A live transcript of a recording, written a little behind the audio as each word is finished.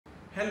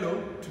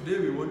Hello, today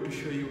we want to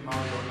show you how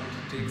long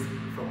it takes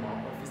from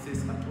our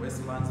offices at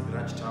Westlands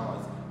Mirage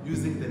Towers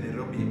using the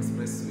Nairobi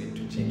Expressway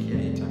to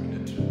JKIA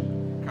Terminal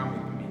 2. Come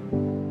with me.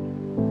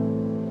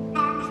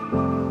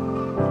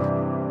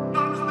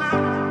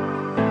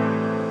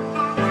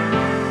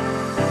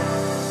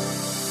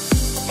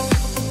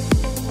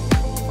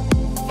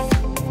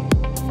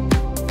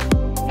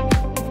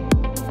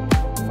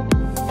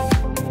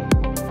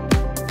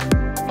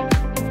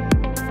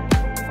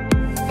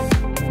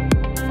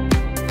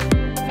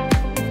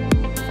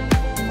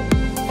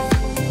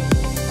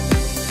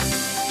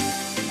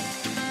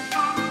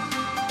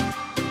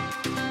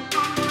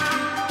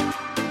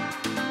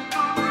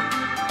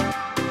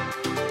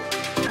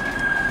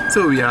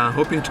 So we are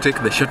hoping to take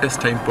the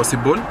shortest time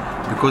possible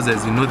because,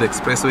 as you know, the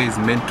expressway is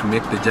meant to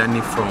make the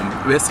journey from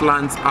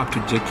Westlands up to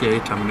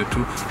JKIA Terminal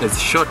 2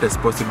 as short as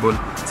possible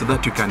so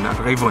that you can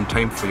arrive on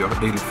time for your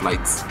daily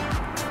flights.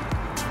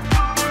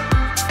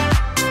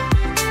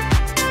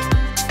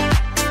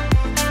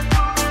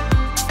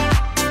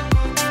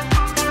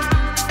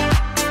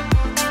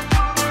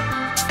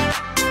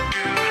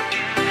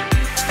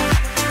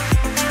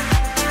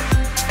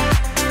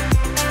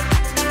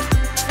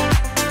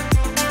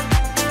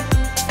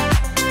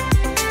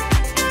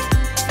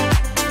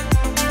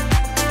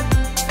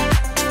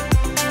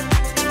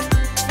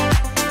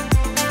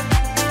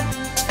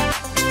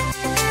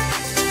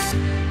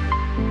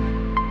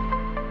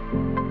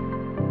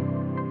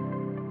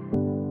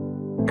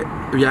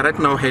 We are right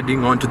now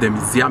heading on to the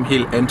Museum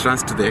Hill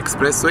entrance to the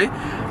expressway,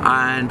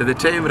 and the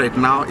time right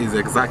now is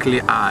exactly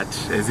at,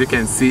 as you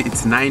can see,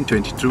 it's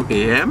 9:22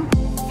 a.m.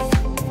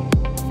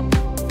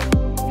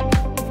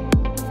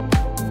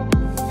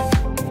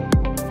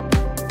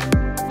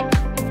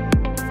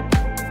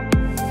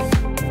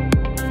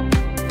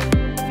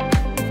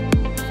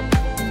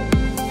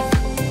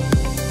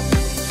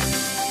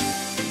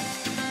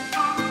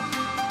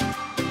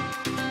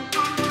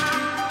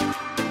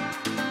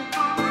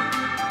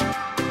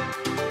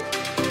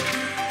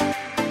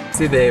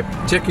 See, the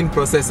check-in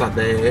process at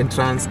the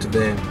entrance to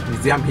the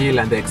Museum Hill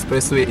and the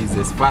expressway is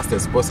as fast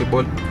as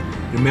possible.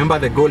 Remember,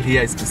 the goal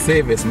here is to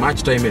save as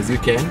much time as you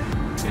can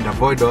and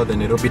avoid all the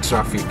Nairobi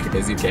traffic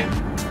as you can.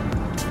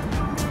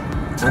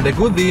 And the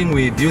good thing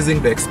with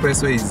using the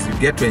expressway is you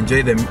get to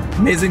enjoy the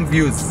amazing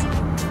views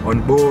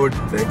on board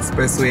the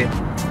expressway.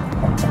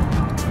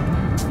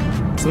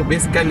 So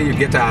basically you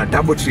get a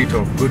double treat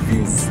of good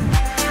views.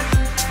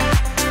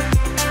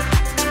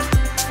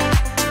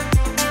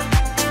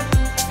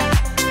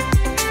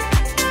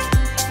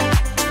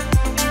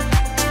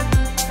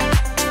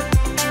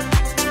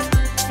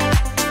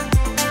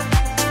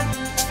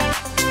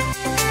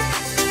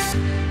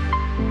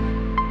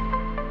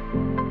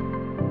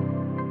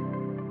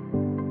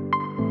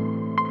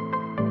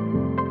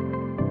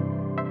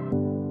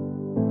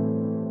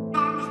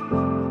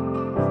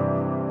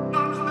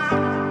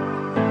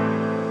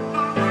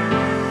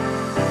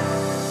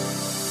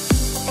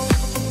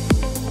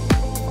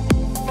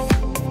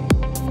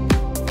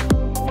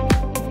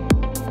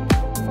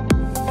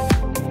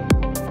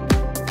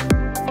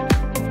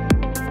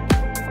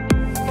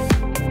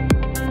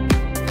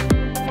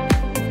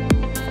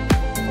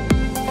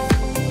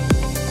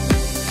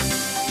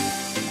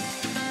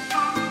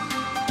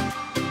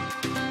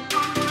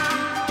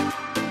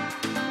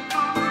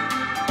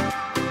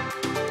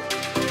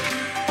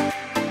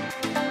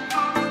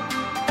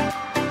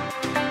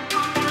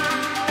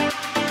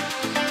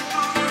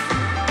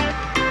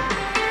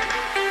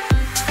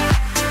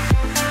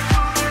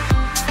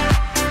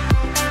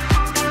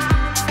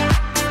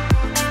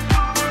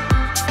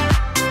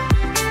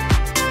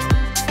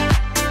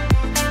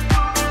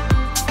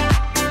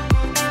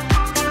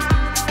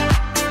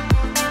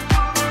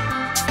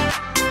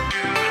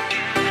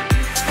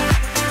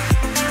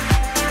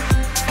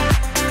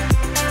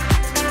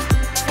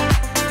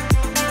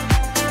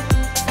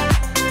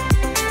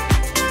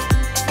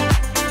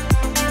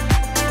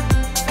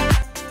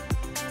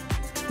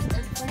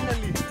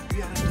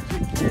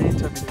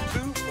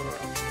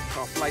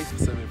 Flight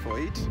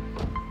 748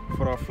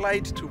 for our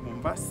flight to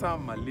Mombasa,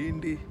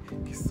 Malindi,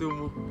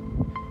 Kisumu.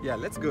 Yeah,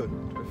 let's go.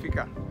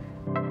 Tumefika.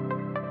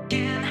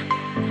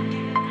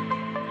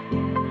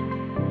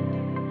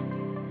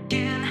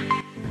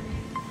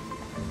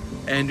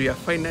 And we are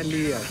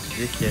finally at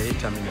JKIA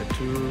Terminal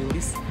 2,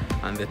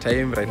 and the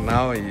time right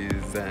now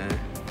is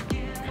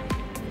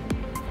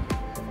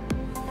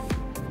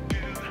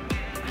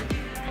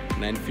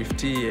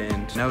 9:50,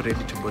 and now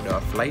ready to board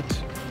our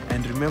flight.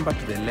 And remember,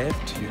 to the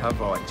left you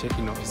have our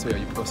check-in office where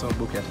you can also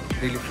book your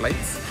daily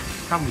flights.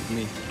 Come with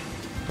me.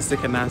 It's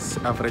taken us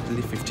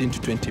averagely 15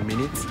 to 20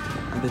 minutes,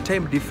 and the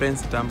time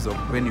difference in terms of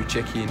when you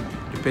check in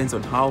depends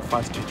on how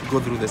fast you go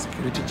through the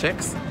security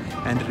checks.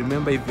 And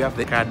remember, if you have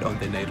the card on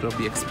the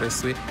Nairobi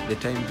Expressway, the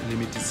time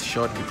limit is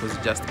short because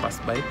you just pass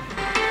by.